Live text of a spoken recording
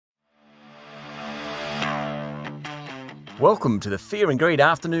Welcome to the Fear and Greed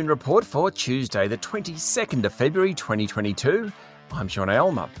Afternoon Report for Tuesday, the 22nd of February 2022. I'm Sean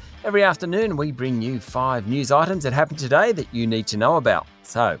Aylmer. Every afternoon we bring you 5 news items that happened today that you need to know about.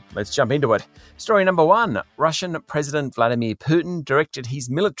 So let's jump into it. Story number 1. Russian President Vladimir Putin directed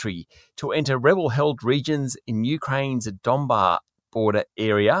his military to enter rebel-held regions in Ukraine's Donbas border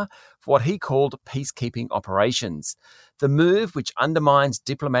area for what he called peacekeeping operations. The move, which undermines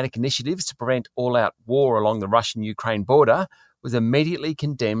diplomatic initiatives to prevent all-out war along the Russian-Ukraine border, was immediately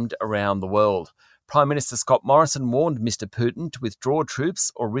condemned around the world. Prime Minister Scott Morrison warned Mr. Putin to withdraw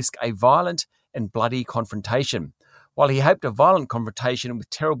troops or risk a violent and bloody confrontation. While he hoped a violent confrontation with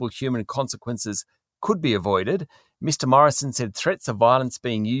terrible human consequences could be avoided, Mr. Morrison said threats of violence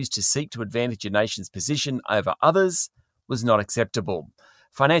being used to seek to advantage a nation's position over others was not acceptable.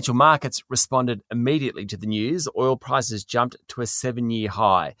 Financial markets responded immediately to the news. Oil prices jumped to a 7-year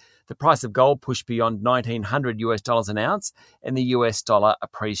high. The price of gold pushed beyond $1,900 an ounce, and the US dollar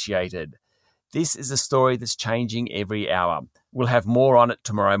appreciated. This is a story that's changing every hour. We'll have more on it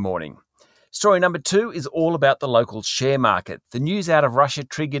tomorrow morning. Story number 2 is all about the local share market. The news out of Russia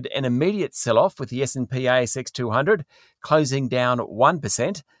triggered an immediate sell-off, with the S&P ASX 200 closing down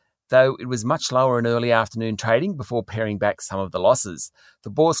 1%, though it was much lower in early afternoon trading before paring back some of the losses. The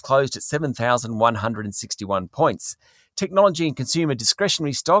bourse closed at 7,161 points. Technology and consumer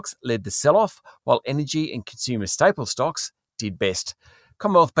discretionary stocks led the sell-off, while energy and consumer staple stocks did best.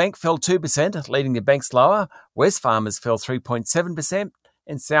 Commonwealth Bank fell 2%, leading the banks lower. Wesfarmers fell 3.7%,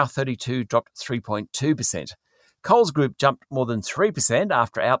 and South32 dropped 3.2%. Coles Group jumped more than 3%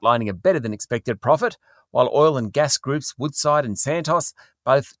 after outlining a better-than-expected profit, while oil and gas groups Woodside and Santos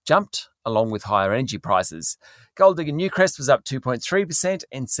both jumped, along with higher energy prices. Gold digger Newcrest was up 2.3%,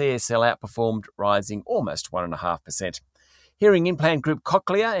 and CSL outperformed, rising almost 1.5%. Hearing implant group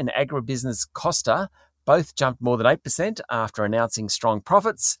Cochlear and agribusiness Costa both jumped more than 8% after announcing strong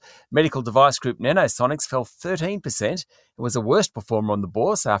profits. Medical device group Nanosonics fell 13%. It was the worst performer on the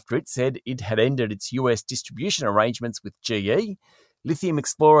bourse after it said it had ended its US distribution arrangements with GE. Lithium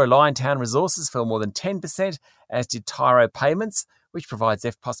explorer Liontown Resources fell more than 10%, as did Tyro Payments, which provides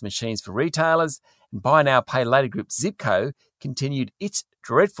EFTPOS machines for retailers. And buy now, pay later group Zipco continued its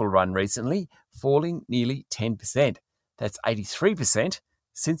dreadful run recently, falling nearly 10%. That's 83%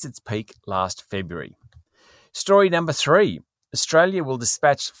 since its peak last February. Story number 3. Australia will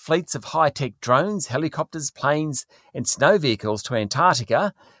dispatch fleets of high-tech drones, helicopters, planes and snow vehicles to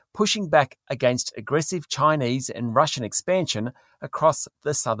Antarctica, pushing back against aggressive Chinese and Russian expansion across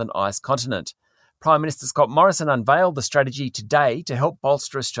the southern ice continent. Prime Minister Scott Morrison unveiled the strategy today to help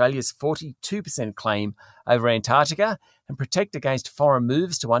bolster Australia's 42% claim over Antarctica and protect against foreign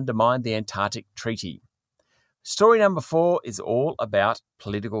moves to undermine the Antarctic Treaty. Story number 4 is all about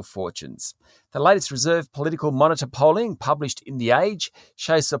political fortunes. The latest Reserve Political Monitor polling published in The Age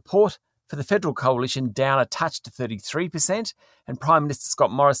shows support for the federal coalition down a touch to 33%, and Prime Minister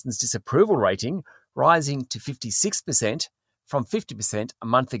Scott Morrison's disapproval rating rising to 56% from 50% a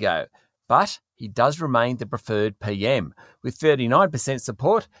month ago. But he does remain the preferred PM, with 39%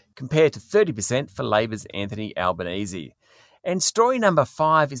 support compared to 30% for Labor's Anthony Albanese. And story number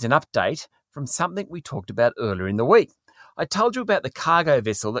 5 is an update from something we talked about earlier in the week. I told you about the cargo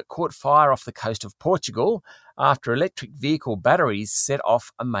vessel that caught fire off the coast of Portugal after electric vehicle batteries set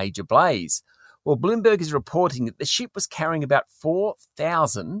off a major blaze. Well, Bloomberg is reporting that the ship was carrying about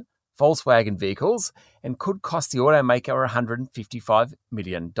 4,000 Volkswagen vehicles and could cost the automaker $155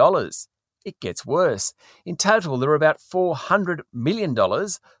 million. It gets worse. In total, there are about $400 million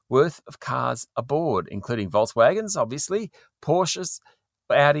worth of cars aboard, including Volkswagens, obviously, Porsches,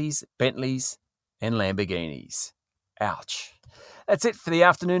 Audis, Bentleys and Lamborghinis. Ouch. That's it for the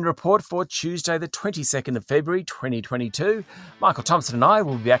afternoon report for Tuesday, the 22nd of February 2022. Michael Thompson and I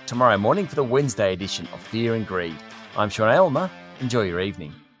will be back tomorrow morning for the Wednesday edition of Fear and Greed. I'm Sean Aylmer. Enjoy your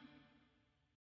evening.